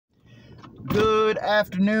Good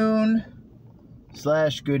afternoon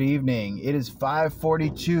 / good evening. It is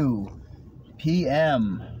 5:42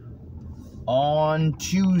 p.m. on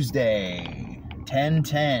Tuesday,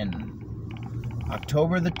 10/10,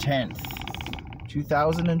 October the 10th,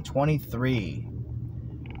 2023.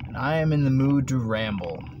 And I am in the mood to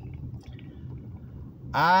ramble.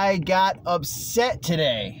 I got upset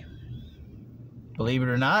today. Believe it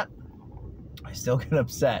or not, I still get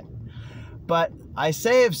upset. But I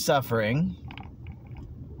say of suffering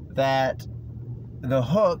that the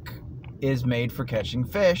hook is made for catching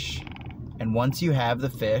fish, and once you have the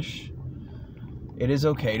fish, it is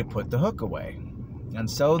okay to put the hook away.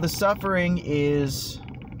 And so the suffering is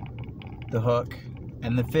the hook,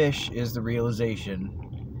 and the fish is the realization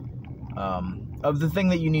of the thing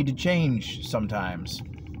that you need to change sometimes.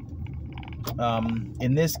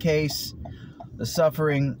 In this case, the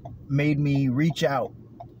suffering made me reach out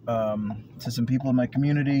to some people in my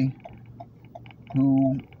community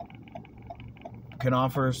who can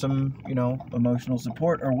offer some, emotional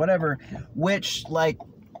support or whatever, which,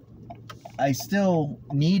 I still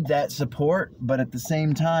need that support, but at the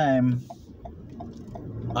same time,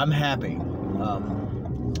 I'm happy.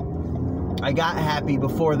 I got happy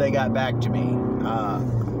before they got back to me,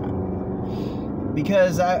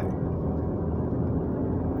 because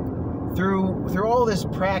through all this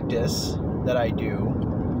practice that I do,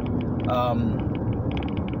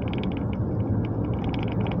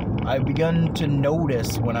 I've begun to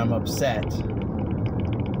notice when I'm upset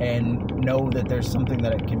and know that there's something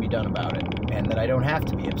that can be done about it and that I don't have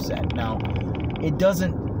to be upset. Now, it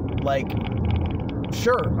doesn't,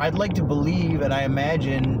 sure, I'd like to believe and I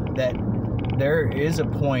imagine that there is a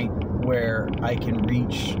point where I can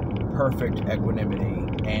reach perfect equanimity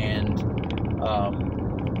and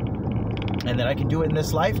that I can do it in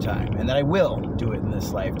this lifetime, and that I will do it in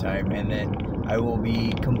this lifetime, and that I will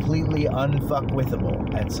be completely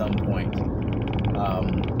unfuckwithable at some point.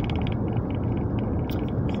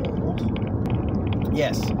 Hold.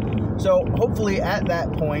 Yes. So hopefully at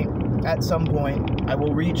some point, I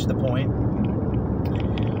will reach the point.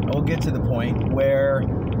 I will get to the point where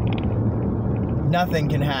nothing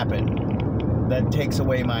can happen that takes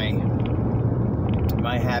away my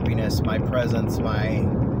happiness, my presence, my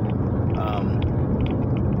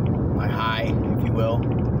high, if you will.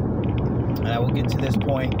 And I will get to this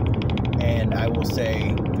point, and I will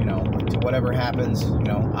say, to whatever happens,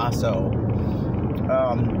 aso.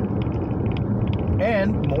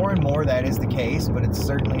 And more that is the case, but it's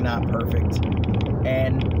certainly not perfect.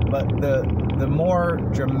 But the more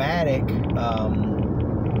dramatic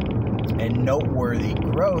and noteworthy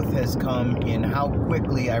growth has come in how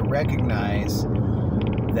quickly I recognize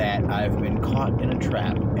that I've been caught in a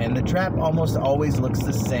trap. And the trap almost always looks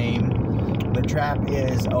the same. The trap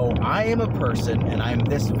is, I am a person, and I'm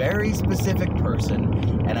this very specific person,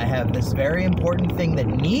 and I have this very important thing that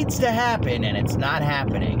needs to happen, and it's not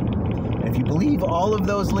happening. And if you believe all of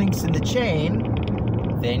those links in the chain,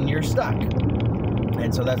 then you're stuck.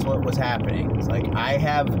 And so that's what was happening. It's like, I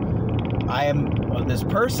am this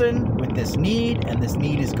person with this need, and this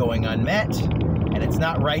need is going unmet, and it's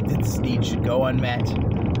not right that this need should go unmet.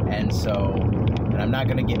 And I'm not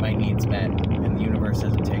going to get my needs met, and the universe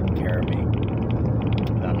isn't taking care of me.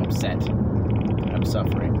 And I'm upset. And I'm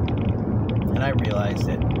suffering. And I realized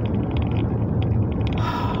it.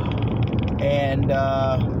 And,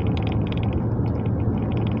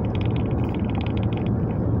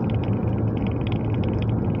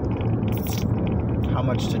 how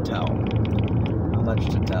much to tell? How much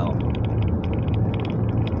to tell?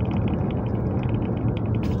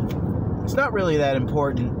 It's not really that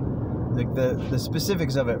important. The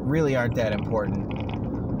specifics of it really aren't that important.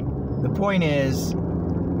 The point is,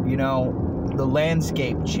 the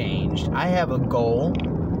landscape changed. I have a goal,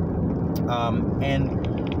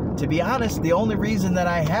 and to be honest, the only reason that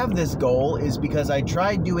I have this goal is because I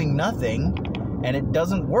tried doing nothing, and it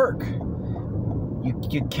doesn't work.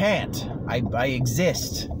 You can't. I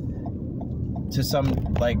exist to some,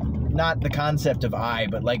 not the concept of I,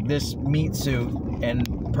 but this meat suit and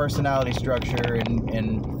personality structure and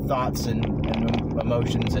thoughts and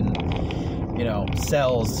emotions and,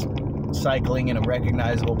 cells cycling in a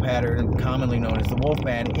recognizable pattern commonly known as the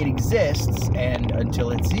Wolfman. It exists, and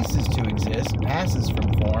until it ceases to exist, passes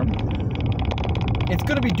from form, it's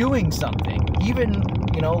going to be doing something. Even,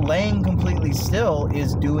 laying completely still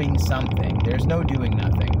is doing something. There's no doing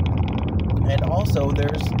nothing. And also,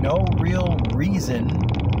 there's no real reason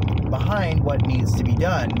behind what needs to be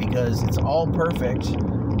done, because it's all perfect,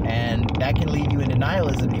 and that can lead you into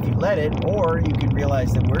nihilism if you let it, or you can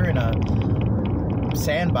realize that we're in a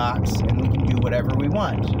sandbox and we can do whatever we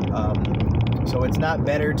want. So it's not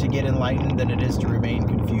better to get enlightened than it is to remain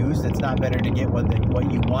confused. It's not better to get what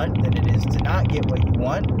you want than it is to not get what you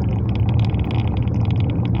want.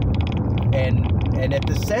 And at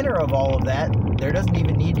the center of all of that, there doesn't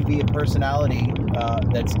even need to be a personality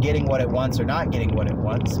that's getting what it wants or not getting what it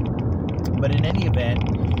wants. But in any event,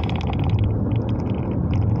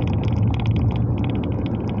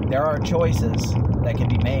 there are choices that can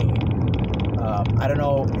be made. I don't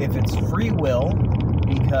know if it's free will,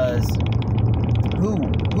 because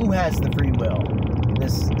who has the free will?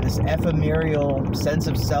 This ephemeral sense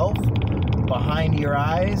of self behind your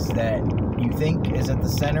eyes that you think is at the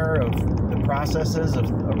center of the processes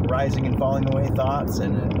of rising and falling away thoughts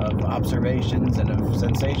and of observations and of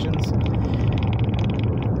sensations.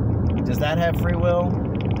 Does that have free will?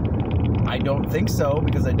 I don't think so,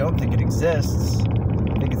 because I don't think it exists.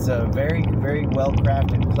 I think it's a very, very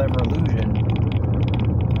well-crafted, clever illusion.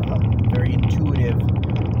 Very intuitive,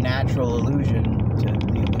 natural illusion to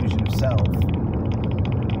the illusion of self.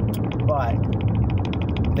 But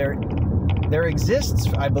there exists,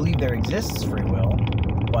 I believe there exists free will,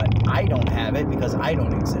 but I don't have it because I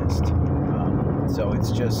don't exist. So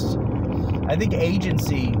it's just, I think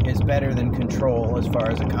agency is better than control as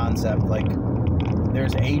far as a concept. Like,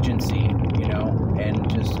 there's agency, you know, and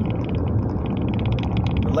just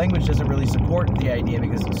the language doesn't really support the idea,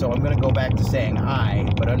 because, so I'm going to go back to saying I,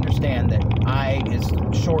 but understand that I is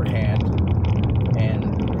shorthand,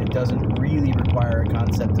 and it doesn't really require a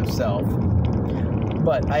concept of self.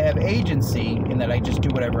 But I have agency in that I just do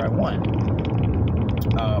whatever I want.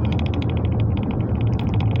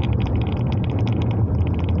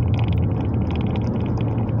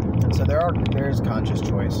 So there's conscious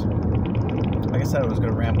choice. Like I said, I was going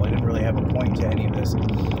to ramble. I didn't really have a point to any of this.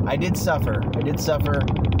 I did suffer.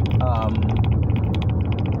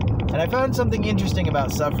 And I found something interesting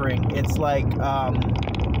about suffering. It's like, because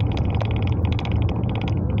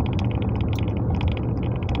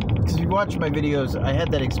if you watch my videos, I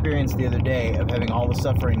had that experience the other day of having all the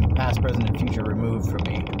suffering, past, present, and future, removed from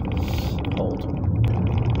me. Hold.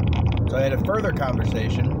 So I had a further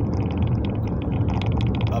conversation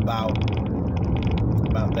about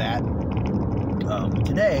that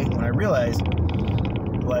today, when I realized,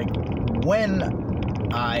 like, when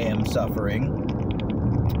I am suffering,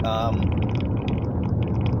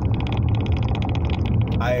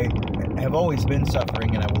 I have always been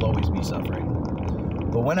suffering, and I will always be suffering.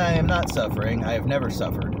 But when I am not suffering, I have never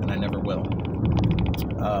suffered, and I never will.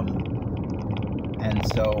 And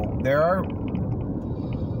so there are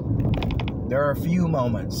a few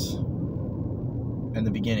moments in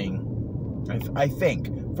the beginning. I think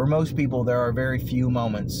for most people there are very few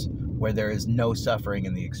moments where there is no suffering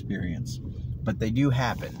in the experience, but they do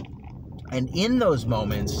happen. And in those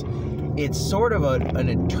moments, it's sort of an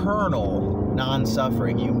eternal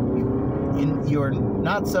non-suffering. You're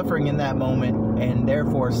not suffering in that moment, and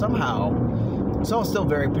therefore somehow it's all still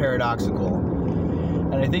very paradoxical.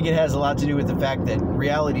 And I think it has a lot to do with the fact that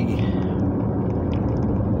reality,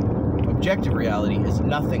 objective reality, is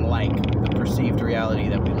nothing like the perceived reality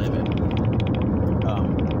that we live in.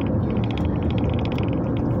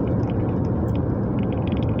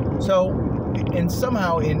 So, and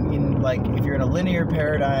somehow in like, if you're in a linear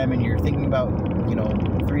paradigm and you're thinking about, you know,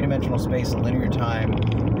 three-dimensional space and linear time,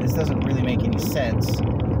 this doesn't really make any sense.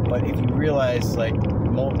 But if you realize, like,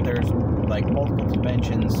 there's like multiple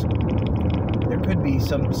dimensions, there could be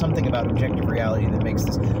something about objective reality that makes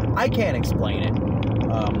this. I can't explain it,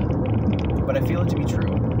 but I feel it to be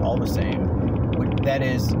true all the same. That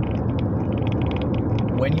is,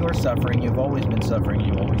 when you are suffering, you've always been suffering,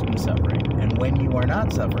 you will always be suffering. And when you are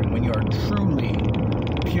not suffering, when you are truly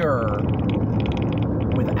pure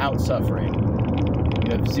without suffering,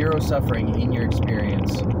 you have zero suffering in your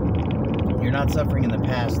experience. You're not suffering in the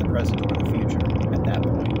past, the present, or the future at that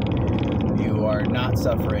point. You are not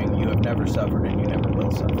suffering, you have never suffered, and you never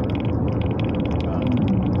will suffer.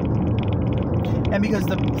 And because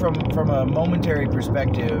from a momentary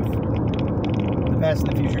perspective, the past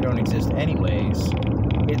and the future don't exist anyways,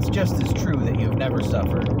 it's just as true that you've never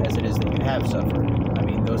suffered as it is that you have suffered. I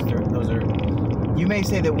mean, those are. You may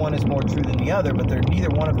say that one is more true than the other, but neither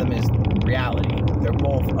one of them is reality. They're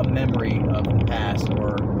both a memory of the past,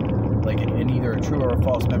 or like either a true or a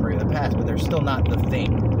false memory of the past, but they're still not the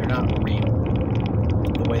thing. They're not real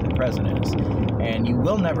the way the present is. And you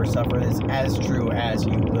will never suffer is as true as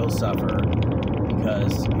you will suffer,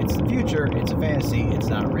 because it's the future, it's a fantasy, it's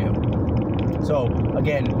not real. So,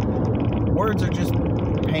 again, words are just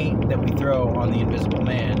paint that we throw on the invisible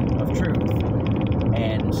man of truth.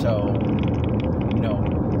 And so, you know,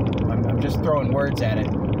 I'm just throwing words at it,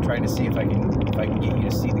 trying to see if I can get you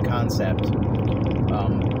to see the concept.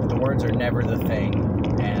 The words are never the thing,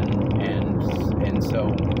 and so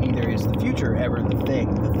neither is the future ever the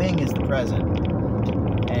thing. The thing is the present.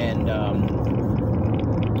 And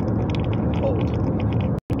hold.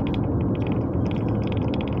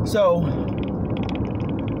 So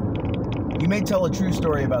you may tell a true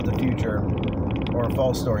story about the future or a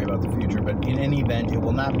false story about the future, but in any event, it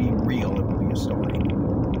will not be real. It will be a story.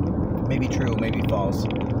 Maybe true, maybe false.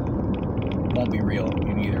 Won't be real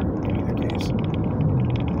in either case.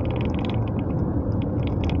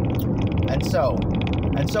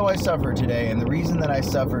 And so I suffered today, and the reason that I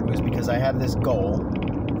suffered was because I have this goal,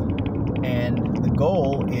 and the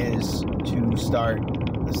goal is to start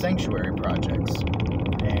the sanctuary projects.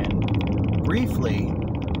 And briefly,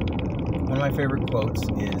 one of my favorite quotes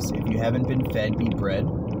is, "If you haven't been fed, be bred."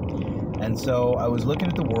 And so I was looking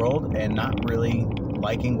at the world and not really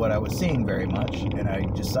liking what I was seeing very much, and I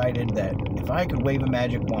decided that if I could wave a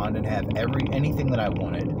magic wand and have anything that I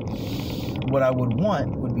wanted, what I would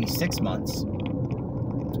want would be 6 months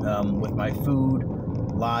with my food,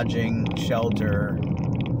 lodging, shelter,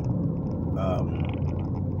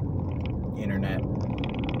 internet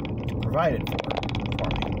provided for me.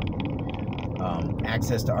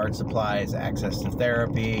 Access to art supplies, access to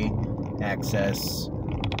therapy, access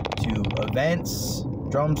to events,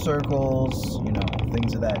 drum circles,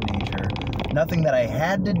 things of that nature. Nothing that I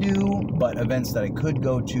had to do, but events that I could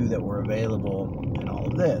go to that were available, and all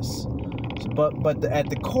of this. But at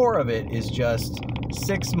the core of it is just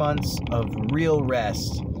 6 months of real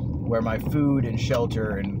rest, where my food and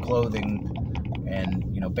shelter and clothing and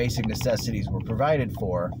basic necessities were provided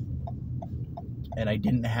for, and I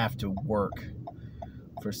didn't have to work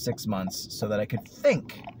for 6 months, so that I could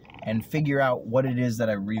think and figure out what it is that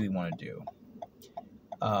I really want to do,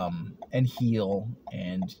 and heal,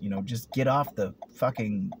 and just get off the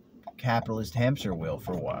fucking capitalist hamster wheel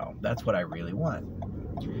for a while. That's what I really want.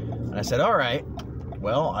 And I said, all right,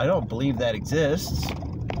 well, I don't believe that exists.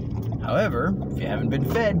 However, if you haven't been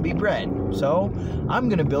fed, be bred. So I'm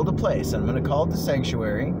going to build a place. I'm going to call it the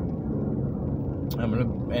Sanctuary.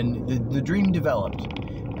 And the dream developed.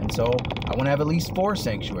 And so I want to have at least 4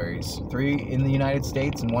 sanctuaries, 3 in the United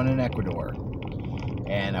States and 1 in Ecuador.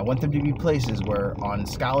 And I want them to be places where, on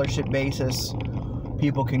scholarship basis,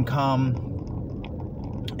 people can come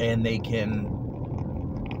and they can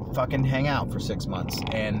fucking hang out for 6 months.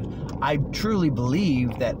 And I truly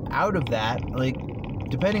believe that out of that,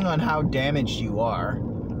 depending on how damaged you are,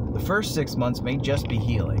 the first 6 months may just be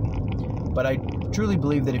healing. But I truly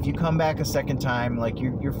believe that if you come back a second time,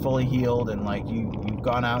 you're fully healed, and you've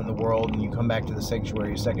gone out in the world and you come back to the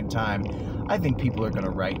sanctuary a second time, I think people are going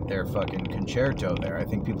to write their fucking concerto there. I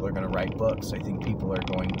think people are going to write books. I think people are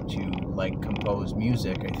going to compose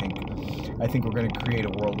music. I think we're going to create a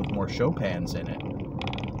world with more Chopins in it.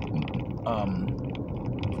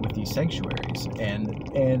 With these sanctuaries, and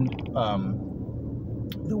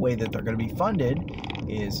the way that they're going to be funded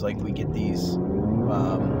is we get these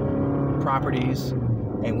properties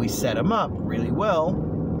and we set them up really well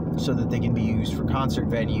so that they can be used for concert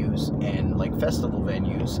venues and festival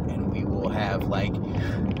venues, and we will have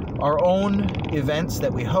our own events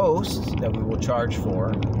that we host that we will charge for,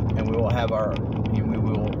 and we will have we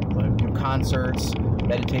will do concerts,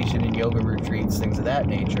 meditation and yoga retreats, things of that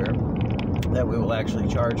nature, that we will actually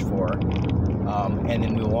charge for, and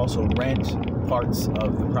then we will also rent parts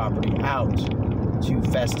of the property out to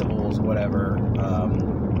festivals, whatever.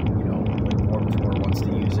 Warped Tour wants to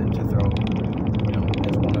use it to throw,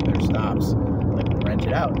 as one of their stops, rent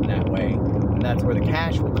it out in that way, and that's where the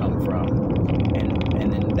cash will come from,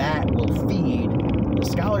 and then that will feed the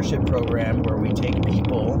scholarship program, where we take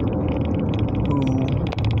people who,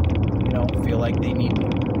 feel like they need to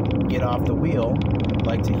get off the wheel, would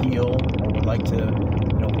like to heal, or would like to,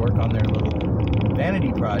 work on their little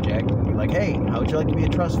vanity project, and be like, hey, how would you like to be a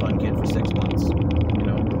trust fund kid for 6 months?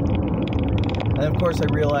 And of course I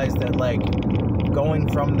realized that going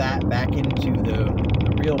from that back into the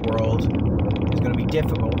real world is going to be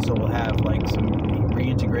difficult, so we'll have some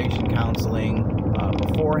reintegration counseling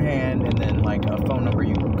beforehand, and then a phone number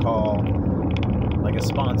you can call, a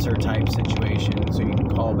sponsor type situation, so you can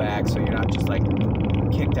call back, so you're not just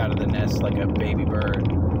kicked out of the nest like a baby bird,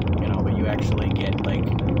 but you actually get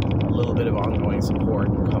a little bit of ongoing support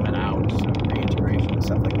coming out, so reintegration and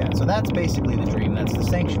stuff like that. So that's basically the dream. That's the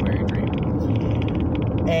sanctuary dream.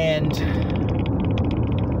 And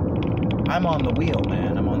I'm on the wheel,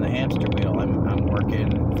 man. I'm on the hamster wheel. I'm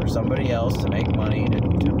working for somebody else to make money,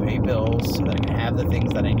 to pay bills, so that I can have the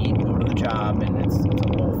things that I need to go to the job, and it's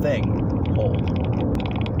a whole thing.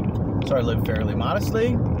 So I live fairly modestly,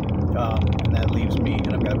 and that leaves me,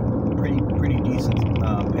 and I've got a pretty decent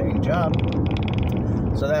paying job.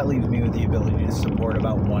 So that leaves me with the ability to support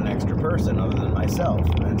about one extra person other than myself.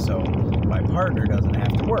 And so my partner doesn't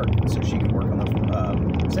have to work. So she can work on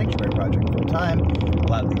the sanctuary project full time. A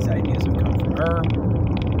lot of these ideas have come from her.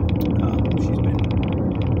 She's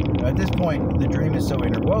been, at this point, the dream is so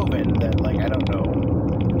interwoven that, like, I don't know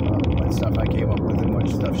what stuff I came up with and what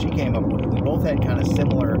stuff she came up with. We both had kind of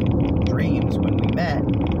similar dreams when we met,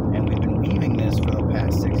 and we've been weaving this for the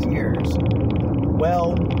past 6 years.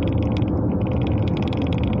 Well,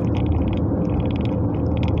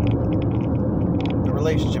 the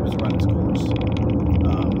relationship has run its course.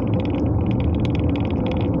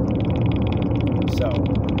 So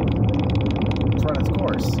it's run its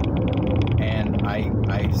course, and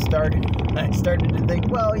I started to think,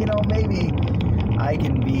 well, you know, maybe I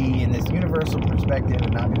can be in this universal perspective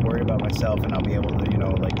and not be worried about myself, and I'll be able to, you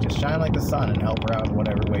know, like, just shine like the sun and help her out in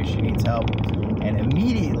whatever way she needs help. And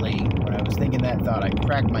immediately, when I was thinking that thought, I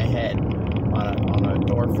cracked my head on a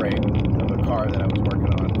door frame of a car that I was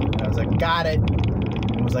working on. And I was like, got it.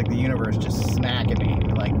 It was like the universe just smacking me.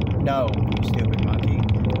 Like, no, you stupid monkey.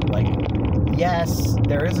 Like, yes,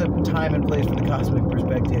 there is a time and place for the cosmic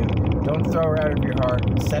perspective. Don't throw her out of your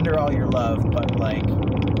heart. Send her all your love, but, like,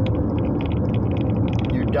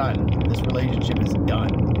 you're done. This relationship is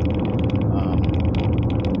done.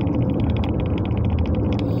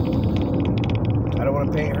 I don't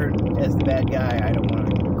want to paint her as the bad guy. I don't want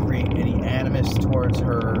to create any animus towards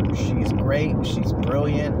her. She's great. She's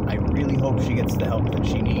brilliant. I really hope she gets the help that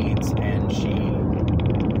she needs, and she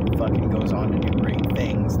fucking goes on to do great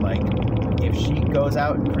things. Like, if she goes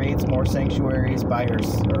out and creates more sanctuaries by her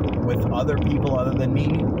or with other people other than me,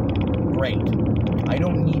 great. I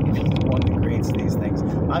don't need to be the one that creates these things.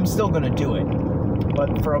 I'm still going to do it.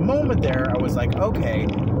 But for a moment there, I was like, okay,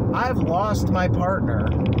 I've lost my partner.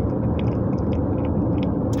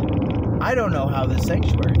 I don't know how this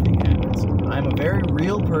sanctuary thing happens. I'm a very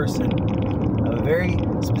real person. I have a very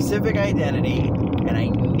specific identity, and I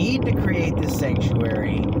need to create this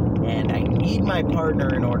sanctuary, and I need my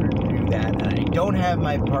partner in order to do that, and I don't have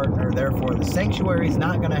my partner, therefore the sanctuary is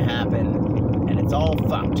not going to happen, and it's all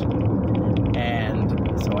fucked.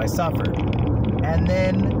 And so I suffered. And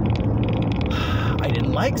then I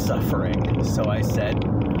didn't like suffering, so I said,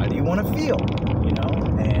 how do you want to feel? You know?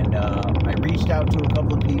 And I reached out to a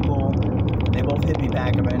couple of people. They both hit me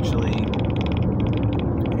back eventually,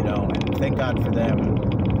 you know, and thank God for them.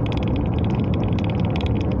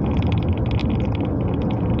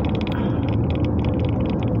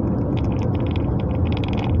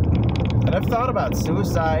 And I've thought about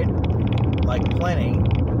suicide, like, plenty.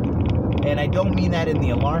 And I don't mean that in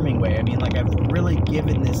the alarming way. I mean, like, I've really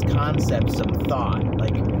given this concept some thought,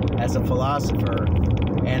 like, as a philosopher.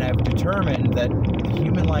 And I've determined that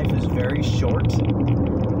human life is very short.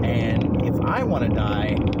 And if I want to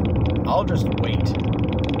die, I'll just wait.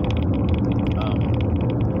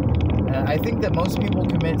 And I think that most people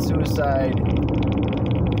commit suicide.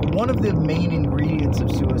 One of the main ingredients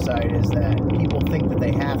of suicide is that people think that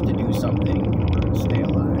they have to do something in order to stay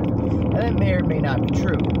alive. And that may or may not be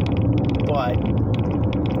true. But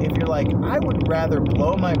if you're like, I would rather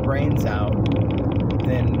blow my brains out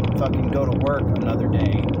than fucking go to work another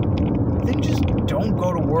day, then just don't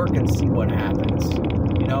go to work and see what happens.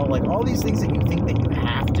 You know, like, all these things that you think that you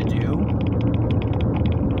have to do,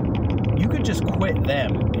 you could just quit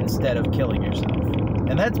them instead of killing yourself.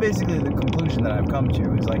 And that's basically the conclusion that I've come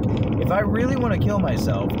to, is like, if I really want to kill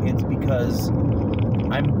myself, it's because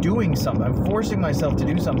I'm doing something. I'm forcing myself to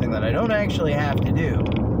do something that I don't actually have to do.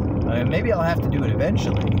 Maybe I'll have to do it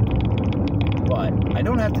eventually, but I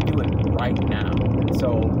don't have to do it right now. And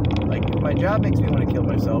so, like, if my job makes me want to kill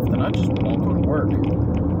myself, then I just won't go to work.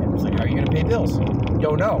 And it's like, how are you going to pay bills?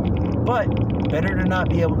 Don't know. But better to not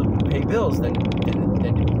be able to pay bills than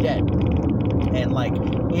to be dead. And, like,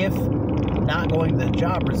 if not going to the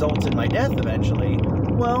job results in my death eventually,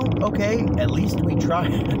 well, okay, at least we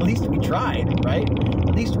tried. At least we tried, right?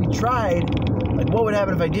 At least we tried. Like, what would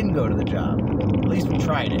happen if I didn't go to the job? At least we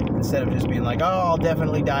tried it, instead of just being like, oh, I'll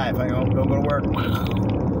definitely die if I don't go to work.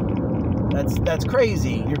 That's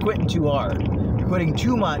crazy. You're quitting too hard. You're quitting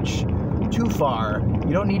too much, too far.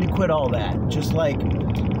 You don't need to quit all that. Just like,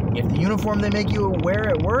 if the uniform they make you wear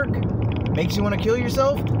at work makes you want to kill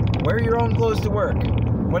yourself, wear your own clothes to work.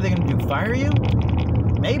 What are they going to do, fire you?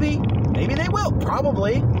 Maybe. Maybe they will.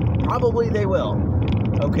 Probably. Probably they will.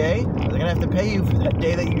 Okay? They're going to have to pay you for that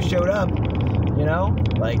day that you showed up. You know?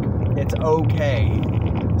 Like, it's okay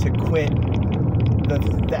to quit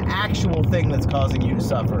the actual thing that's causing you to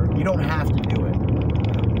suffer. You don't have to do it.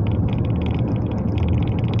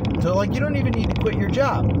 So, like, you don't even need to quit your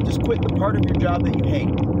job. Just quit the part of your job that you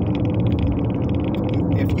hate.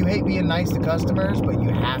 if you hate being nice to customers, but you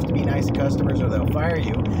have to be nice to customers or they'll fire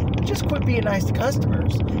you, just quit being nice to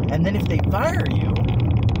customers. And then if they fire you,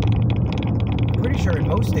 I'm pretty sure in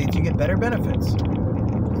most states you get better benefits.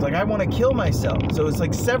 It's like, I want to kill myself. So it's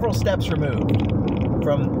like several steps removed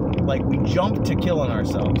from, like, we jump to killing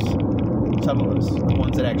ourselves. Some of us, the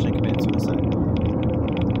ones that actually commit suicide.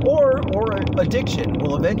 Or addiction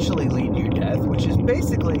will eventually lead you to death, which is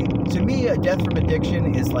basically, to me, a death from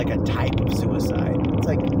addiction is like a type of suicide. It's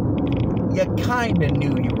like, you kind of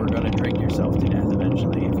knew you were going to drink yourself to death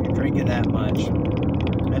eventually if you're drinking that much.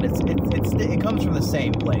 And it comes from the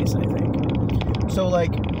same place, I think. So,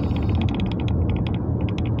 like,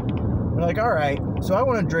 we're like, all right, so I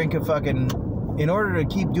want to drink a fucking... In order to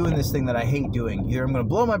keep doing this thing that I hate doing, either I'm going to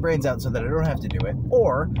blow my brains out so that I don't have to do it,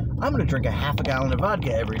 or I'm going to drink a half a gallon of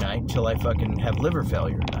vodka every night till I fucking have liver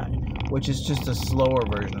failure and die, which is just a slower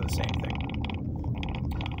version of the same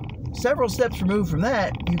thing. Several steps removed from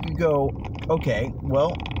that, you could go, okay,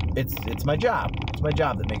 well, it's my job. It's my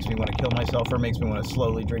job that makes me want to kill myself or makes me want to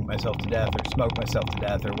slowly drink myself to death or smoke myself to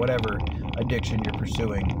death or whatever addiction you're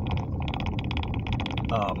pursuing,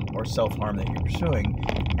 or self-harm that you're pursuing.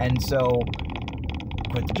 And so...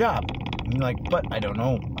 quit the job. And you're like, but I don't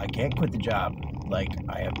know. I can't quit the job. Like,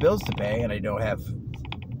 I have bills to pay and I don't have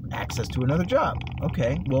access to another job.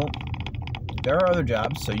 Okay, well, there are other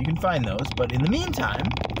jobs, so you can find those. But in the meantime,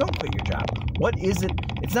 don't quit your job. What is it?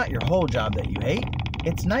 It's not your whole job that you hate.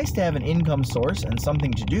 It's nice to have an income source and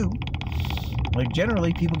something to do. Like,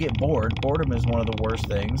 generally, people get bored. Boredom is one of the worst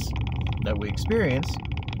things that we experience.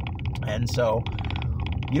 And so,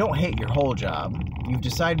 you don't hate your whole job. You've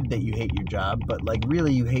decided that you hate your job, but like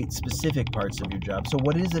really you hate specific parts of your job. So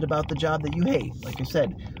what is it about the job that you hate? Like I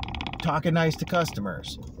said, talking nice to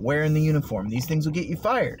customers, wearing the uniform. These things will get you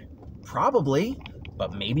fired. Probably,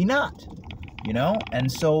 but maybe not. You know? And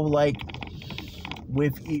so like,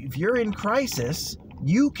 if you're in crisis,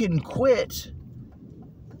 you can quit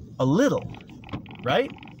a little,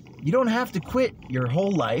 right? You don't have to quit your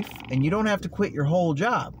whole life, and you don't have to quit your whole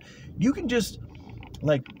job. You can just,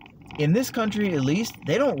 like, in this country, at least,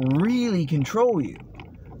 they don't really control you.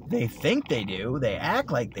 They think they do. They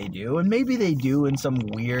act like they do. And maybe they do in some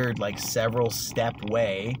weird, like, several-step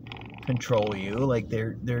way control you. Like,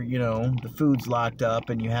 they're, you know, the food's locked up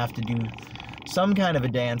and you have to do some kind of a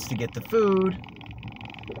dance to get the food.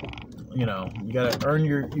 You know, you gotta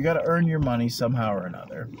earn your money somehow or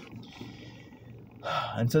another.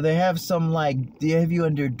 And so they have some, like, they have you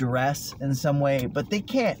under duress in some way, but they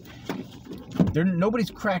can't.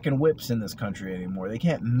 Nobody's cracking whips in this country anymore. They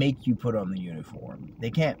can't make you put on the uniform.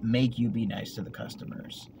 They can't make you be nice to the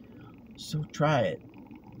customers. So try it.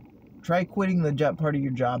 Try quitting the part of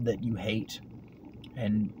your job that you hate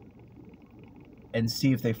and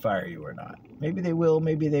see if they fire you or not. Maybe they will,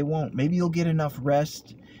 maybe they won't. Maybe you'll get enough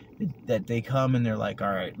rest that they come and they're like,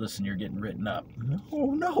 all right, listen, you're getting written up.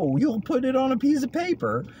 Oh no, you'll put it on a piece of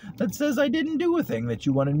paper that says I didn't do a thing that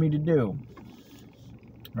you wanted me to do.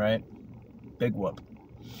 Right? Big whoop.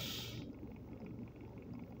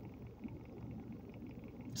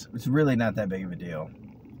 It's really not that big of a deal.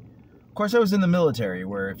 Of course, I was in the military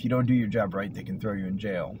where if you don't do your job right, they can throw you in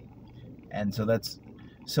jail. And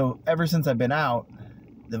so ever since I've been out,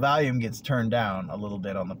 the volume gets turned down a little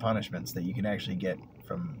bit on the punishments that you can actually get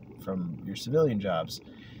from your civilian jobs.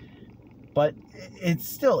 But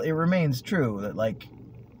it remains true that, like,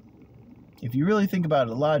 if you really think about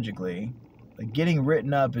it logically, like, getting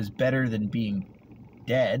written up is better than being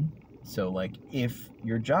dead. So, like, if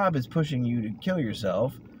your job is pushing you to kill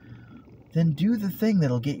yourself, then do the thing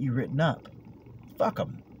that'll get you written up. Fuck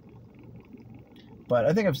them. But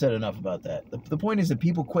I think I've said enough about that. The point is that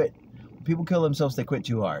people quit. When people kill themselves, they quit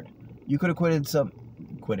too hard. You could have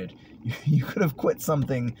You could have quit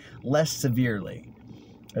something less severely.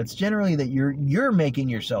 It's generally that you're making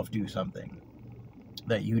yourself do something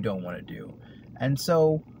that you don't want to do. And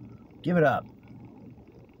so, give it up.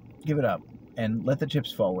 Give it up. And let the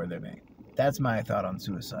chips fall where they may. That's my thought on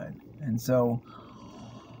suicide. And so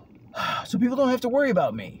people don't have to worry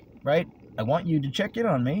about me, right? I want you to check in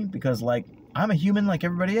on me because, like, I'm a human like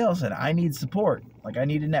everybody else and I need support. Like, I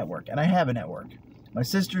need a network. And I have a network. My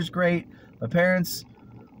sister's great. My parents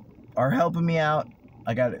are helping me out.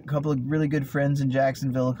 I got a couple of really good friends in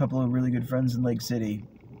Jacksonville, a couple of really good friends in Lake City.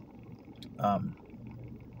 I've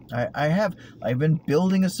been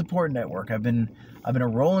building a support network. I've been a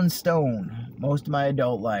rolling stone most of my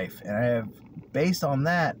adult life, and I have, based on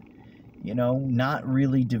that, you know, not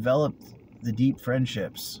really developed the deep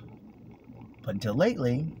friendships but until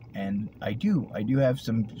lately. And I do have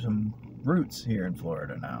some roots here in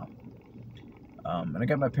Florida now. And I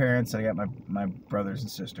got my parents, and I got my brothers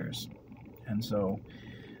and sisters, and so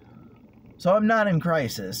So I'm not in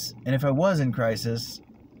crisis, and if I was in crisis,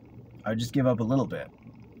 I'd just give up a little bit,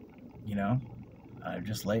 you know? I've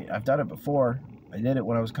done it before. I did it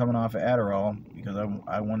when I was coming off of Adderall because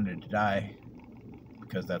I wanted to die,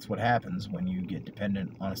 because that's what happens when you get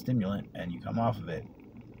dependent on a stimulant and you come off of it.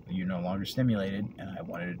 You're no longer stimulated, and I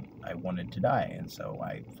wanted to die, and so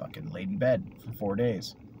I fucking laid in bed for 4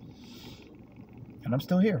 days. And I'm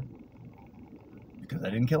still here because I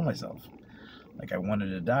didn't kill myself. Like, I wanted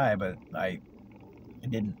to die, but I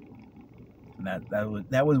didn't. And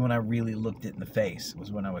that was when I really looked it in the face. It was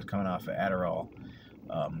when I was coming off of Adderall.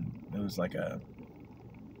 It was like a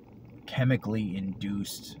chemically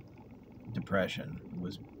induced depression. It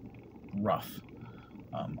was rough.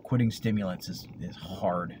 Quitting stimulants is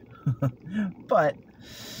hard, but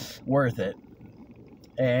worth it.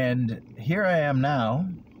 And here I am now,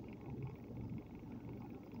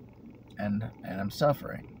 and I'm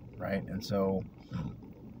suffering, right? And so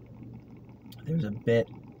there's a bit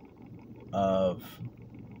of,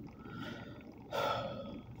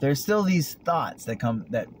 there's still these thoughts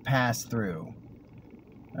that pass through.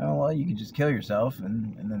 Oh, well, you could just kill yourself,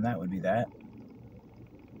 and then that would be that.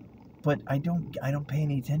 But I don't pay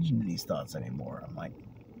any attention to these thoughts anymore. I'm like,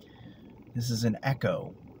 this is an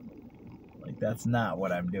echo. Like, that's not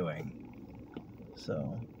what I'm doing.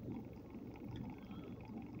 So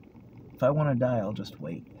if I want to die, I'll just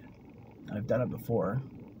wait. I've done it before,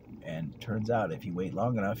 and it turns out if you wait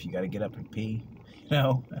long enough, you got to get up and pee, you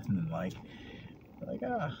know. And then like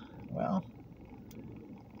well,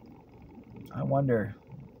 I wonder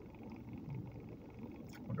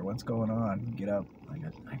what's going on. Get up. Like,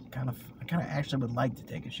 I kind of actually would like to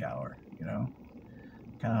take a shower, you know.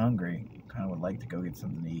 Kind of hungry. Kind of would like to go get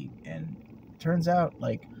something to eat. And it turns out,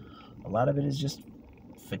 like, a lot of it is just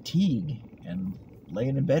fatigue, and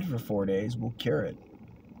laying in bed for 4 days will cure it.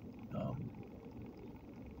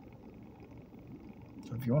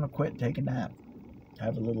 So if you want to quit, take a nap.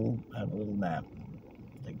 Have a little nap.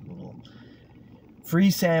 Take a little free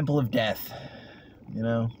sample of death, you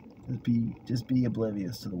know. Just be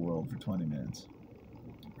oblivious to the world for 20 minutes.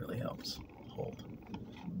 It really helps. Hold.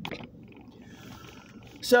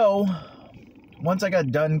 So, once I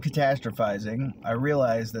got done catastrophizing, I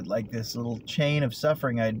realized that, like, this little chain of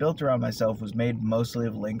suffering I had built around myself was made mostly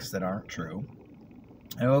of links that aren't true.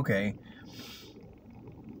 And okay,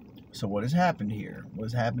 so what has happened here? What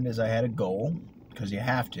has happened is I had a goal, because you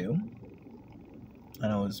have to,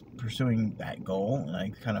 and I was pursuing that goal, and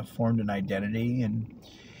I kind of formed an identity, and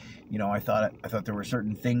you know, I thought there were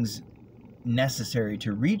certain things necessary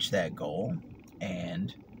to reach that goal,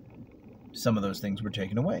 and some of those things were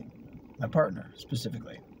taken away. My partner,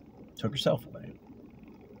 specifically, took herself away.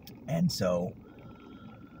 And so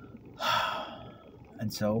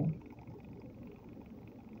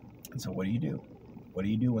what do you do? What do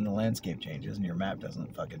you do when the landscape changes and your map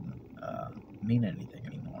doesn't fucking mean anything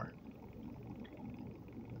anymore?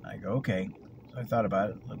 I go, okay. So I thought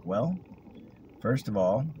about it. Like, well, first of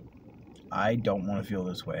all, I don't want to feel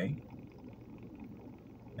this way.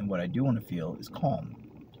 And what I do want to feel is calm.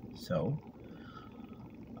 So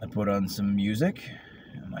I put on some music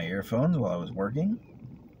in my earphones while I was working,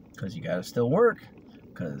 because you got to still work,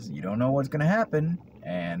 because you don't know what's going to happen,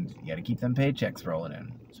 and you got to keep them paychecks rolling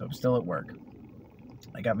in. So I'm still at work.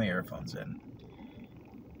 I got my earphones in,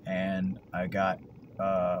 and I got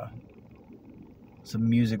some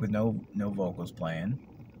music with no vocals playing,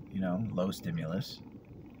 you know, low stimulus.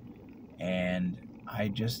 And I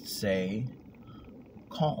just say,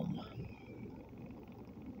 calm.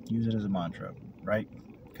 Use it as a mantra, right?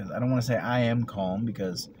 Because I don't want to say I am calm,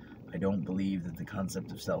 because I don't believe that the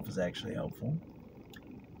concept of self is actually helpful.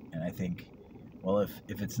 And I think, well,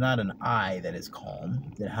 if it's not an I that is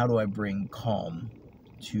calm, then how do I bring calm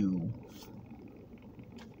to,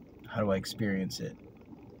 how do I experience it?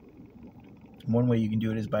 One way you can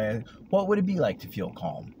do it is by, what would it be like to feel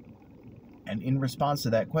calm? And in response to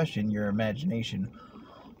that question, your imagination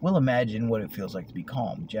will imagine what it feels like to be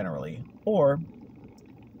calm, generally. Or,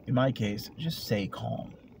 in my case, just say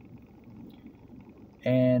calm.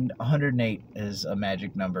 And 108 is a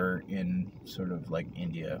magic number in sort of like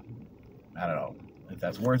India. I don't know if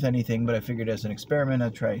that's worth anything, but I figured as an experiment,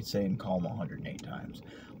 I'd try saying calm 108 times.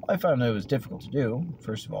 Well, I found that it was difficult to do,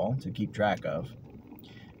 first of all, to keep track of.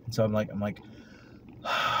 And so I'm like,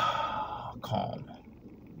 calm.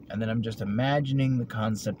 And then I'm just imagining the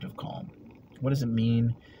concept of calm. What does it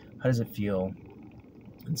mean? How does it feel?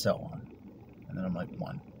 And so on. And then I'm like,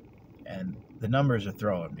 1. And the numbers are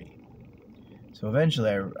throwing me. So eventually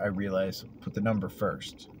I realize, put the number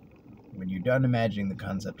first. When you're done imagining the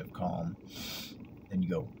concept of calm, then you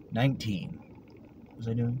go, 19. What was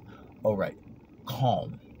I doing? Oh, right.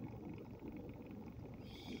 Calm.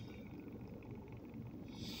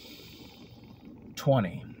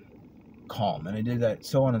 20, calm. And I did that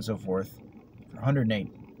so on and so forth for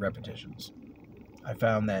 108 repetitions. I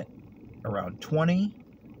found that around 20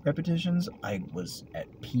 repetitions, I was at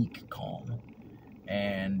peak calm.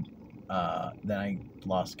 And then I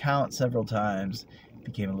lost count several times,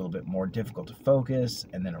 became a little bit more difficult to focus,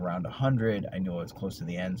 and then around 100, I knew I was close to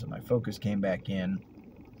the end, so my focus came back in,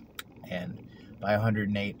 and by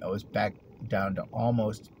 108, I was back down to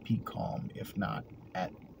almost peak calm, if not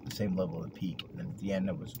at the same level of peak. And then at the end,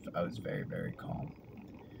 I was very, very calm.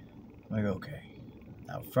 I'm like, okay,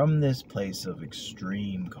 now from this place of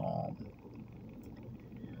extreme calm,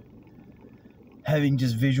 having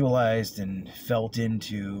just visualized and felt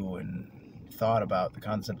into and thought about the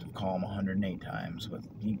concept of calm 108 times with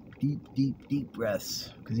deep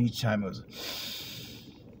breaths, because each time it was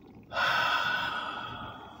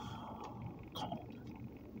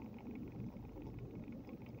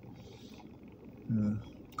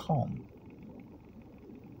calm.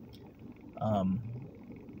 I'm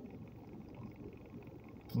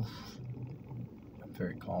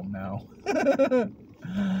very calm now.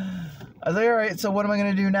 I was like, all right, so what am I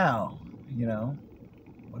going to do now? You know,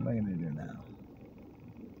 what am I going to do now?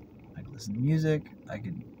 I could listen to music. I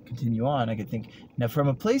could continue on. I could think. Now, from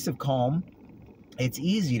a place of calm, it's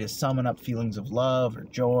easy to summon up feelings of love or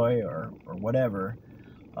joy or whatever.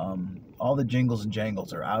 All the jingles and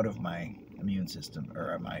jangles are out of my immune system,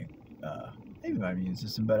 or my, maybe my immune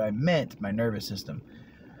system, but I meant my nervous system.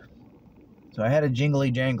 So I had a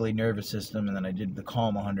jingly jangly nervous system, and then I did the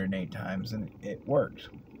calm 108 times, and it worked.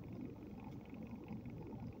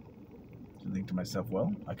 So I think to myself,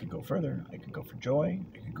 well, I could go further. I could go for joy.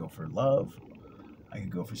 I could go for love. I could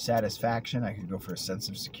go for satisfaction. I could go for a sense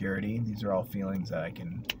of security. These are all feelings that I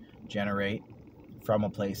can generate from a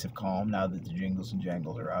place of calm now that the jingles and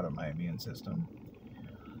jangles are out of my immune system.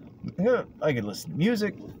 I could listen to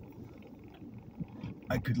music.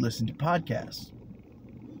 I could listen to podcasts.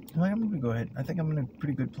 I'm going to go ahead. I think I'm in a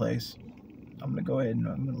pretty good place. I'm going to go ahead and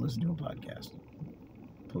I'm going to listen to a podcast.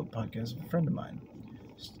 Pull up a podcast with a friend of mine.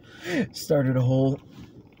 Started a whole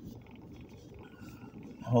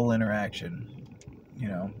interaction, you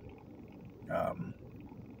know.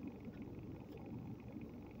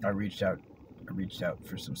 I reached out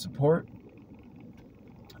for some support,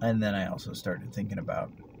 and then I also started thinking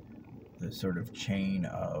about the sort of chain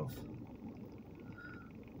of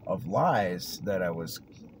lies that I was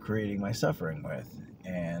creating my suffering with,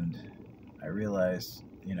 and I realized,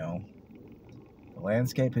 you know, the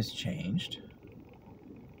landscape has changed.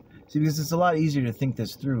 See, because it's a lot easier to think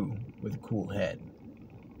this through with a cool head.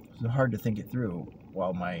 It's hard to think it through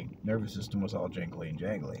while my nervous system was all jangly and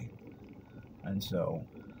jangly. And so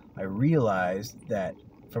I realized that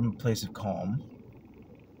from a place of calm,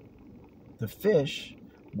 the fish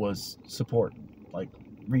was support, like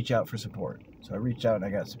reach out for support. So I reached out and I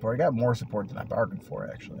got support. I got more support than I bargained for,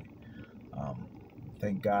 actually.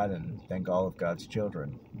 Thank God and thank all of God's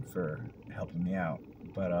children for helping me out.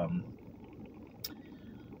 But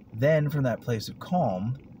then from that place of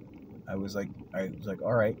calm, I was like,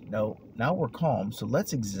 all right, now we're calm, so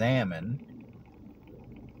let's examine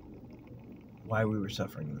why we were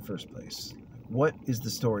suffering in the first place. What is the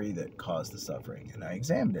story that caused the suffering? And I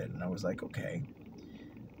examined it, and I was like, okay,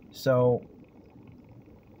 so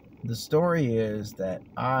the story is that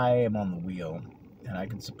I am on the wheel, and I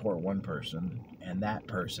can support one person, and that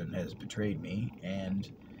person has betrayed me,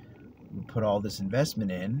 and we put all this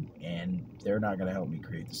investment in, and they're not going to help me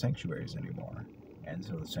create the sanctuaries anymore. And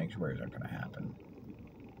so the sanctuaries aren't going to happen.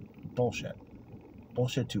 Bullshit.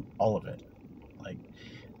 Bullshit to all of it. Like,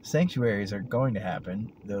 sanctuaries are going to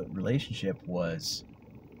happen. The relationship was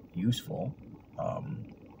useful.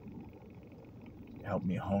 Helped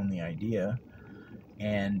me hone the idea.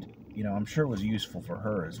 And, you know, I'm sure it was useful for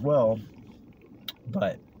her as well.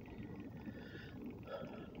 But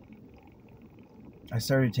I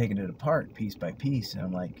started taking it apart piece by piece, and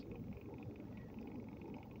I'm like,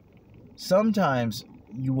 sometimes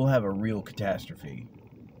you will have a real catastrophe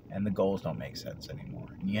and the goals don't make sense anymore.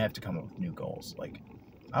 And you have to come up with new goals. Like,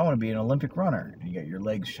 I want to be an Olympic runner, and you get your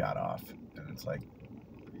legs shot off. And it's like,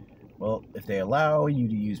 well, if they allow you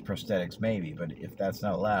to use prosthetics, maybe, but if that's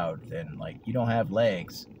not allowed, then like you don't have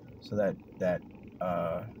legs. So that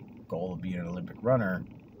goal of being an Olympic runner,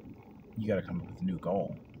 you got to come up with a new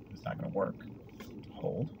goal. It's not going to work.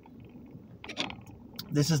 Hold.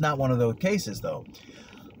 This is not one of those cases, though.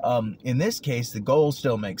 In this case, the goal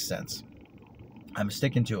still makes sense. I'm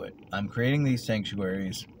sticking to it. I'm creating these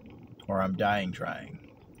sanctuaries, or I'm dying trying.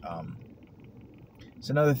 It's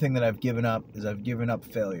another thing that I've given up, is I've given up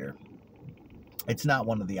failure. It's not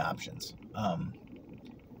one of the options.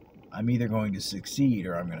 I'm either going to succeed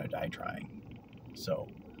or I'm going to die trying. So,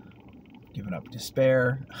 I've given up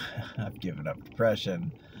despair. I've given up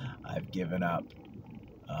depression. I've given up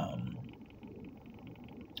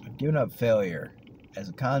failure as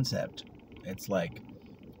a concept. It's like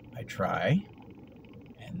I try,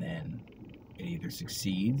 and then it either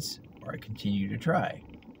succeeds or I continue to try.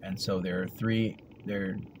 And so there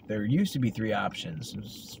used to be three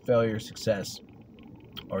options: failure, success,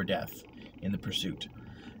 or death in the pursuit.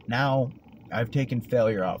 Now I've taken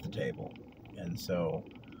failure off the table, and so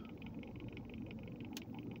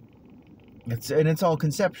it's all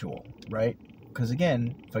conceptual, right? Because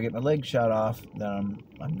again, if I get my leg shot off, then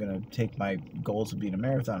I'm gonna take my goals of being a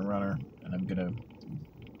marathon runner and I'm gonna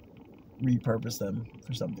repurpose them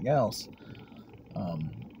for something else.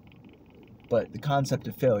 But the concept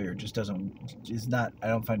of failure just I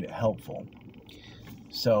don't find it helpful.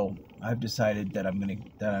 So I've decided that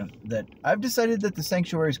the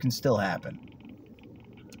sanctuaries can still happen,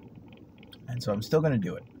 and so I'm still gonna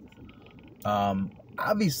do it.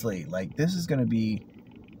 Obviously, like, it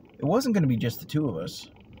wasn't gonna be just the two of us.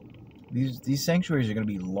 These sanctuaries are gonna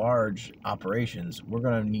be large operations. We're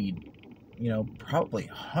gonna need, probably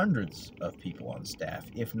hundreds of people on staff,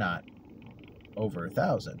 if not over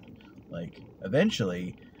 1,000. Like,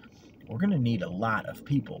 eventually, we're going to need a lot of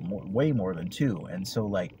people, way more than 2. And so,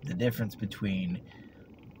 like, the difference between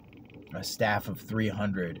a staff of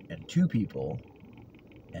 300 and 2 people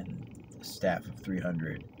and a staff of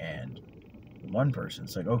 300 and 1 person,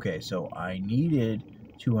 it's like, okay, so I needed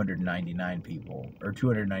 299 people, or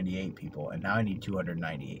 298 people, and now I need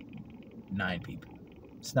 299 people.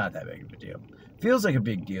 It's not that big of a deal. Feels like a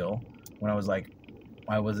big deal when I was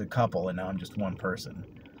a couple and now I'm just 1 person.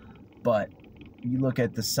 But you look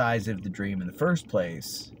at the size of the dream in the first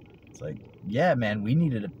place, it's like, yeah, man, we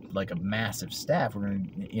needed a massive staff. We're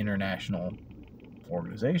an international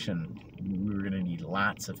organization. We were going to need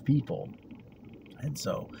lots of people. And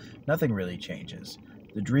so nothing really changes.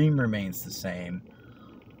 The dream remains the same.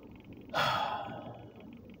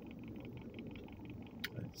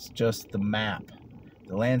 It's just the map.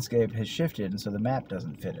 The landscape has shifted, and so the map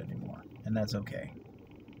doesn't fit anymore. And that's okay.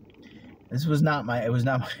 It was not my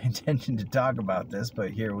intention to talk about this,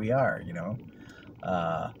 but here we are,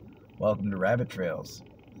 welcome to Rabbit Trails.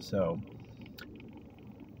 So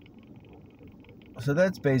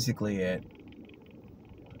that's basically it.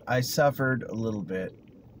 I suffered a little bit,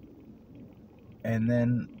 and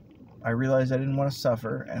then I realized I didn't want to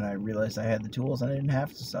suffer, and I realized I had the tools and I didn't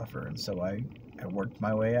have to suffer, and so I worked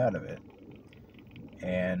my way out of it.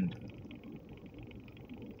 And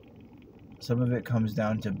some of it comes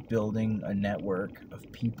down to building a network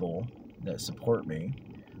of people that support me,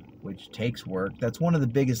 which takes work. That's one of the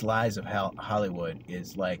biggest lies of Hollywood,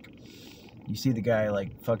 is like, you see the guy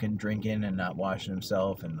like fucking drinking and not washing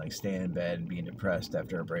himself and like staying in bed and being depressed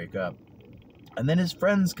after a breakup. And then his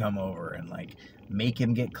friends come over and like make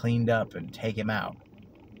him get cleaned up and take him out.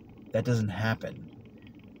 That doesn't happen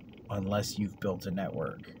unless you've built a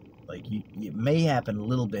network. Like, it may happen a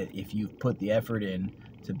little bit if you've put the effort in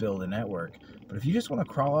to build a network. But if you just want to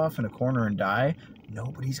crawl off in a corner and die,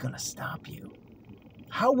 nobody's going to stop you.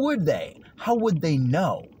 How would they? How would they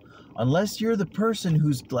know? Unless you're the person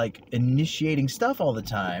who's like initiating stuff all the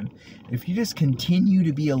time. If you just continue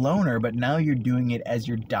to be a loner, but now you're doing it as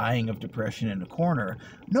you're dying of depression in a corner,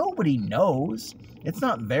 nobody knows. It's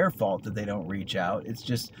not their fault that they don't reach out. It's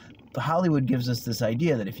just Hollywood gives us this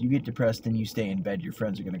idea that if you get depressed and you stay in bed, your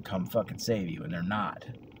friends are going to come fucking save you, and they're not.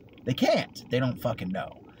 They can't. They don't fucking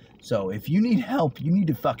know. So if you need help, you need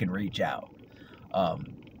to fucking reach out.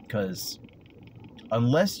 Because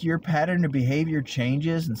unless your pattern of behavior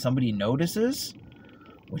changes and somebody notices,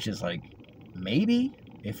 which is like, maybe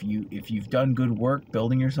if you've done good work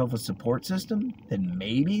building yourself a support system, then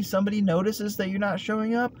maybe somebody notices that you're not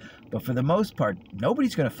showing up. But for the most part,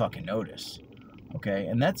 nobody's going to fucking notice. Okay?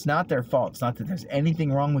 And that's not their fault. It's not that there's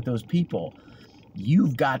anything wrong with those people.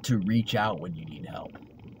 You've got to reach out when you need help.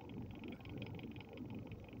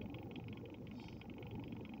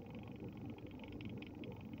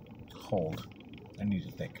 Hold. I need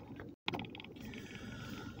to think.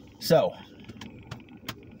 So,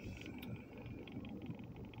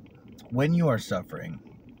 when you are suffering,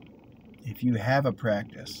 if you have a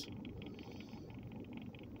practice,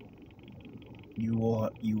 you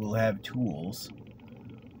will have tools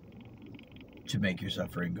to make your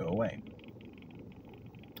suffering go away.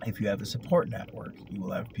 If you have a support network, you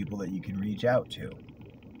will have people that you can reach out to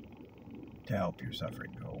help your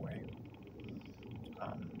suffering go away.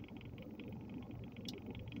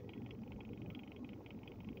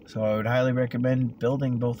 So I would highly recommend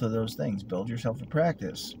building both of those things. Build yourself a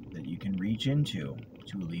practice that you can reach into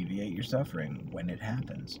to alleviate your suffering when it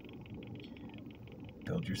happens.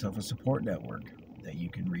 build yourself a support network that you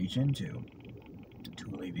can reach into to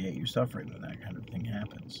alleviate your suffering when that kind of thing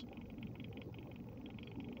happens.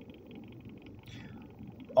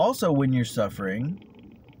 Also, when you're suffering,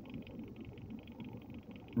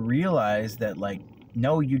 realize that, like,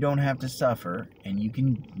 no, you don't have to suffer, and you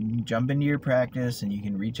can jump into your practice and you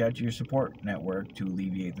can reach out to your support network to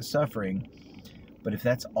alleviate the suffering. But if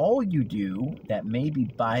that's all you do, that may be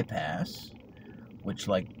bypass, which,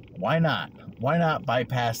 like, why not? Why not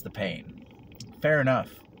bypass the pain? Fair enough.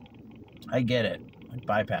 I get it. Like,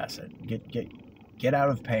 bypass it. Get out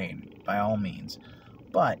of pain, by all means.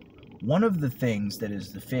 But one of the things that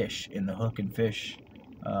is the fish in the hook and fish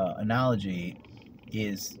analogy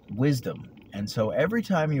is wisdom. And so every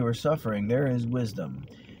time you are suffering, there is wisdom.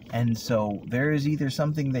 And so there is either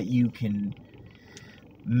something that you can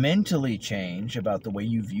mentally change about the way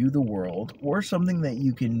you view the world, or something that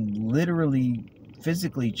you can literally,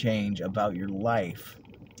 physically change about your life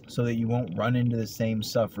so that you won't run into the same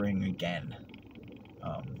suffering again.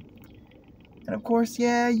 And of course,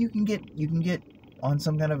 yeah, you can get on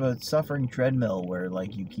some kind of a suffering treadmill where,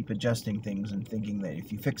 like, you keep adjusting things and thinking that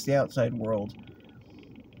if you fix the outside world,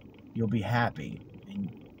 you'll be happy.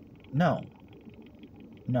 And no,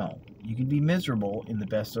 you can be miserable in the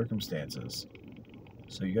best circumstances.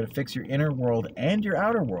 So you got to fix your inner world and your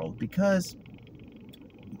outer world, because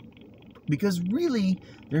really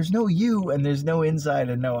there's no you and there's no inside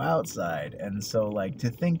and no outside. And so, like, to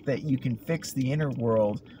think that you can fix the inner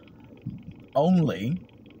world only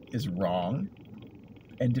is wrong,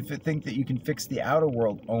 and to think that you can fix the outer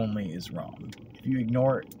world only is wrong. If you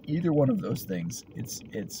ignore either one of those things,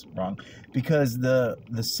 it's wrong, because the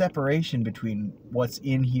separation between what's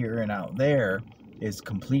in here and out there is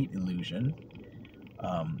complete illusion.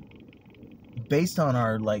 Based on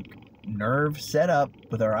our, like, nerve setup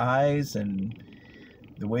with our eyes and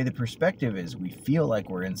the way the perspective is, we feel like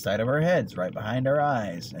we're inside of our heads, right behind our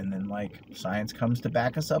eyes, and then, like, science comes to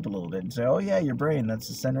back us up a little bit and say, oh yeah, your brain, that's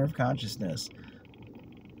the center of consciousness.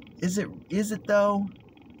 Is it though?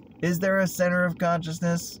 Is there a center of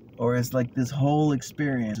consciousness? Or is, like, this whole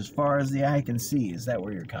experience, as far as the eye can see, is that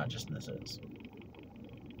where your consciousness is?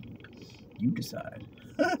 You decide.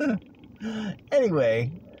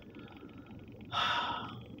 Anyway,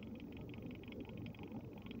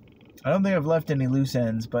 I don't think I've left any loose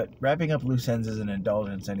ends, but wrapping up loose ends is an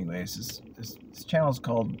indulgence anyways. This channel is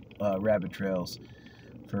called Rabbit Trails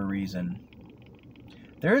for a reason.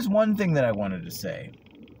 There is one thing that I wanted to say,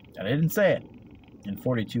 and I didn't say it in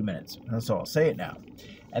 42 minutes, so I'll say it now.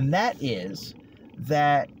 And that is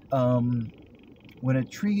that when a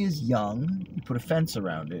tree is young, you put a fence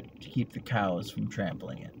around it to keep the cows from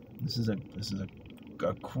trampling it. This is a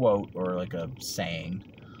quote, or like a saying.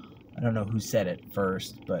 I don't know who said it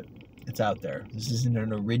first, but it's out there. This isn't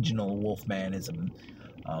an original Wolfmanism.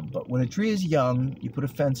 But when a tree is young, you put a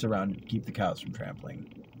fence around it to keep the cows from trampling.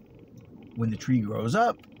 When the tree grows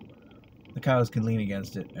up, the cows can lean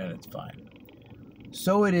against it and it's fine.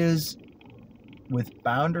 So it is with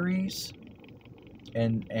boundaries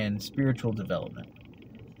and spiritual development.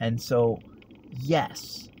 And so,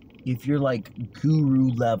 yes, if you're, like,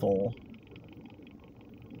 guru level,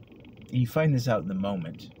 you find this out in the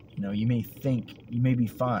moment. You know, you may think you may be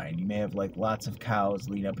fine. You may have, like, lots of cows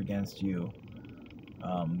lean up against you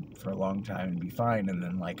for a long time and be fine, and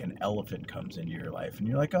then, like, an elephant comes into your life and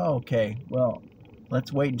you're like, oh, okay, well,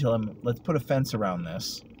 let's wait until let's put a fence around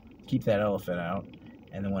this, keep that elephant out,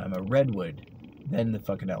 and then when I'm a redwood, then the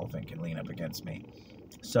fucking elephant can lean up against me.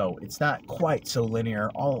 So it's not quite so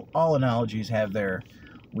linear. All analogies have their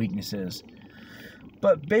weaknesses.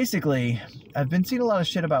 But basically, I've been seeing a lot of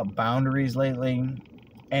shit about boundaries lately,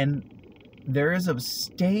 and there is a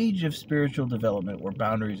stage of spiritual development where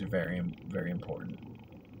boundaries are very, very important.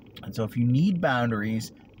 And so if you need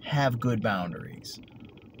boundaries, have good boundaries.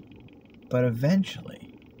 But eventually,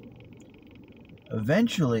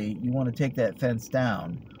 you want to take that fence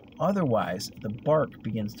down. Otherwise, the bark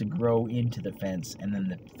begins to grow into the fence, and then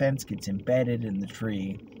the fence gets embedded in the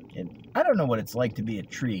tree. And I don't know what it's like to be a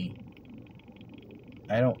tree.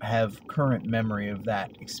 I don't have current memory of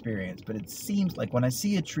that experience, but it seems like when I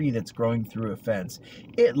see a tree that's growing through a fence,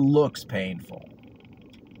 it looks painful.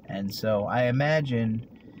 And so I imagine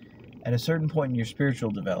at a certain point in your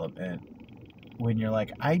spiritual development, when you're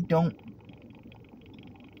like, I don't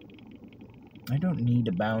need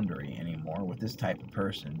a boundary anymore with this type of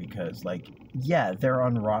person, because, like, yeah, they're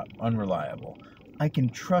unreliable. I can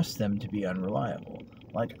trust them to be unreliable.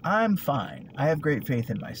 Like, I'm fine. I have great faith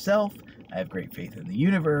in myself. I have great faith in the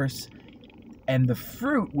universe. And the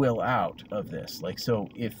fruit will out of this. Like, so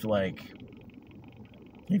if you're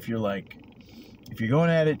like, If you're going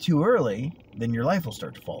at it too early, then your life will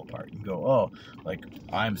start to fall apart. You go, oh, like,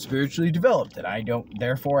 I'm spiritually developed and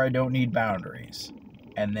therefore I don't need boundaries.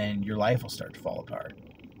 And then your life will start to fall apart.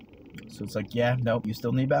 So it's like, yeah, nope, you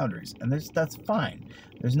still need boundaries. And that's fine.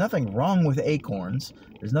 There's nothing wrong with acorns.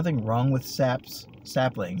 There's nothing wrong with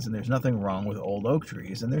saplings. And there's nothing wrong with old oak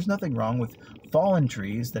trees. And there's nothing wrong with fallen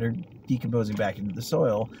trees that are decomposing back into the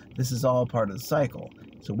soil. This is all part of the cycle.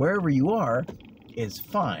 So wherever you are is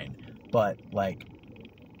fine. But, like,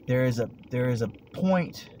 there is a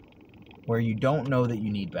point where you don't know that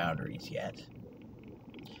you need boundaries yet.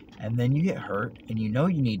 And then you get hurt, and you know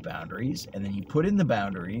you need boundaries, and then you put in the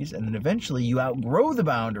boundaries, and then eventually you outgrow the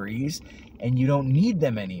boundaries, and you don't need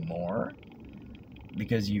them anymore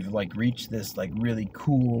because you've, like, reached this, like, really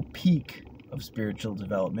cool peak of spiritual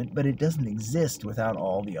development, but it doesn't exist without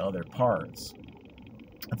all the other parts.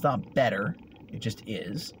 It's not better, it just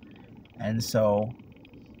is. And so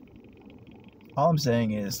all I'm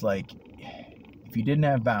saying is, like, if you didn't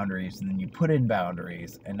have boundaries, and then you put in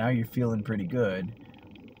boundaries, and now you're feeling pretty good,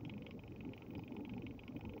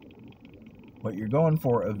 what you're going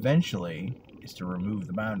for eventually is to remove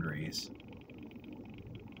the boundaries.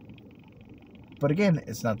 But again,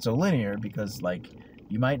 it's not so linear because, like,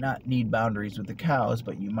 you might not need boundaries with the cows,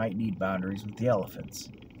 but you might need boundaries with the elephants.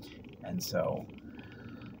 And so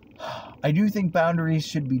I do think boundaries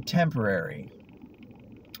should be temporary.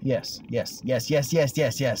 Yes.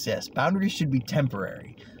 Boundaries should be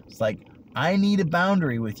temporary. It's like, I need a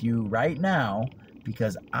boundary with you right now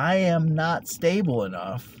because I am not stable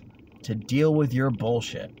enough to deal with your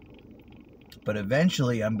bullshit. But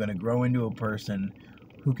eventually I'm going to grow into a person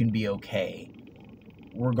who can be okay,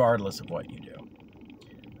 regardless of what you do.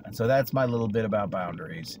 And so that's my little bit about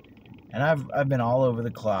boundaries. And I've been all over the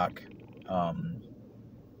clock.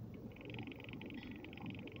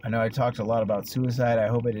 I know I talked a lot about suicide. I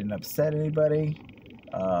hope I didn't upset anybody.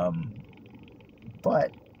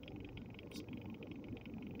 But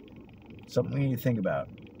something we need to think about.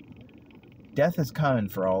 Death is coming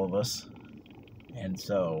for all of us. And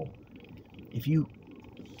so if you're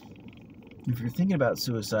thinking about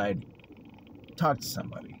suicide, talk to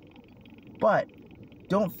somebody. But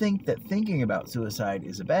don't think that thinking about suicide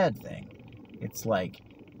is a bad thing. It's like,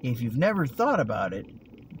 if you've never thought about it,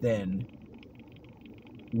 then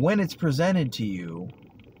when it's presented to you,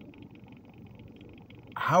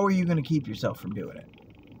 how are you going to keep yourself from doing it?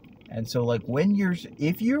 And so, like,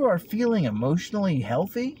 if you are feeling emotionally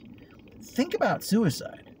healthy, think about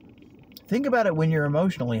suicide. Think about it when you're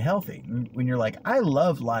emotionally healthy. When you're like, I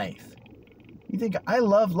love life. You think, I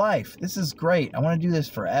love life. This is great. I want to do this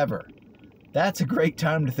forever. That's a great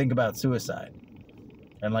time to think about suicide.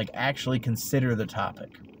 And, like, actually consider the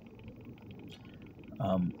topic.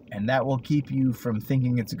 And that will keep you from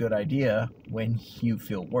thinking it's a good idea when you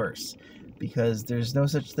feel worse. Because there's no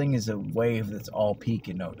such thing as a wave that's all peak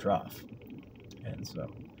and no trough. And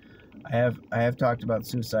so I have talked about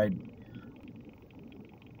suicide.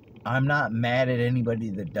 I'm not mad at anybody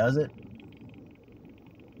that does it,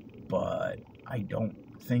 but I don't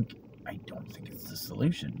think it's the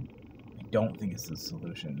solution. I don't think it's the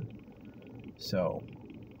solution. So,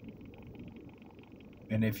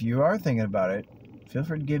 and if you are thinking about it, feel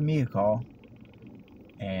free to give me a call,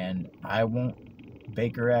 and I won't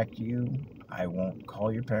Baker Act you. I won't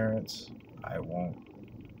call your parents. I won't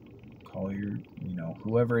call your,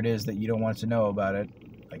 whoever it is that you don't want to know about it.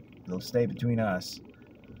 Like, it'll stay between us.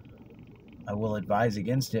 I will advise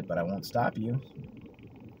against it, but I won't stop you.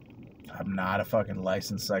 I'm not a fucking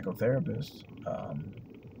licensed psychotherapist.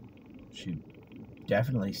 Should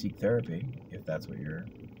definitely seek therapy if that's what you're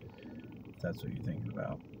thinking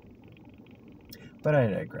about. But I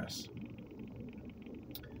digress.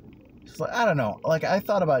 It's like, I don't know. Like, I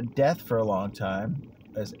thought about death for a long time.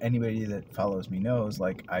 As anybody that follows me knows,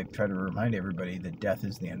 like, I try to remind everybody that death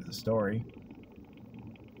is the end of the story.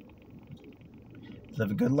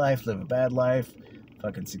 Live a good life, live a bad life,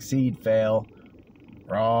 fucking succeed, fail.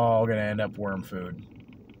 We're all gonna end up worm food.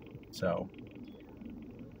 So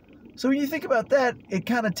when you think about that, it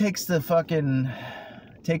kind of takes the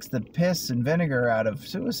piss and vinegar out of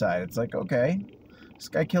suicide. It's like, okay, this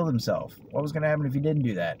guy killed himself. What was gonna happen if he didn't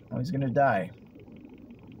do that? Well, he's gonna die.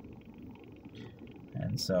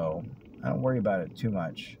 And so I don't worry about it too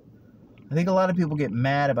much. I think a lot of people get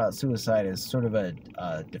mad about suicide as sort of a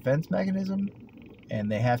defense mechanism. And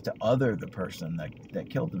they have to other the person that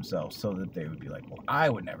killed themselves so that they would be like, well, I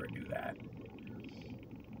would never do that.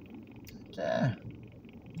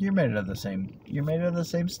 You're made of the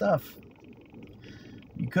same stuff.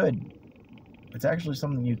 You could. It's actually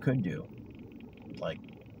something you could do. Like,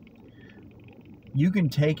 you can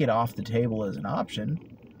take it off the table as an option,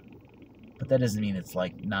 But that doesn't mean it's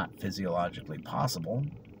like not physiologically possible.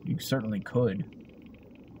 You certainly could.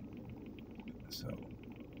 So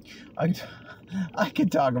I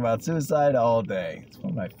could talk about suicide all day. It's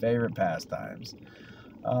one of my favorite pastimes.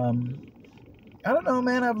 I don't know,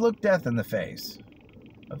 man. I've looked death in the face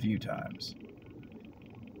a few times.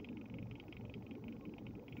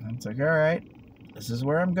 And it's like, all right, this is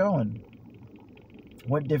where I'm going.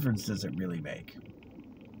 What difference does it really make?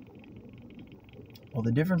 Well,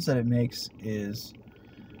 the difference that it makes is,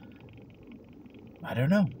 I don't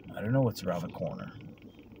know. I don't know what's around the corner.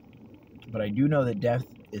 But I do know that death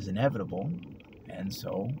is inevitable. And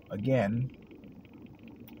so, again,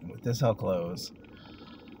 with this I'll close.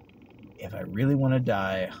 If I really want to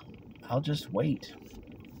die, I'll just wait.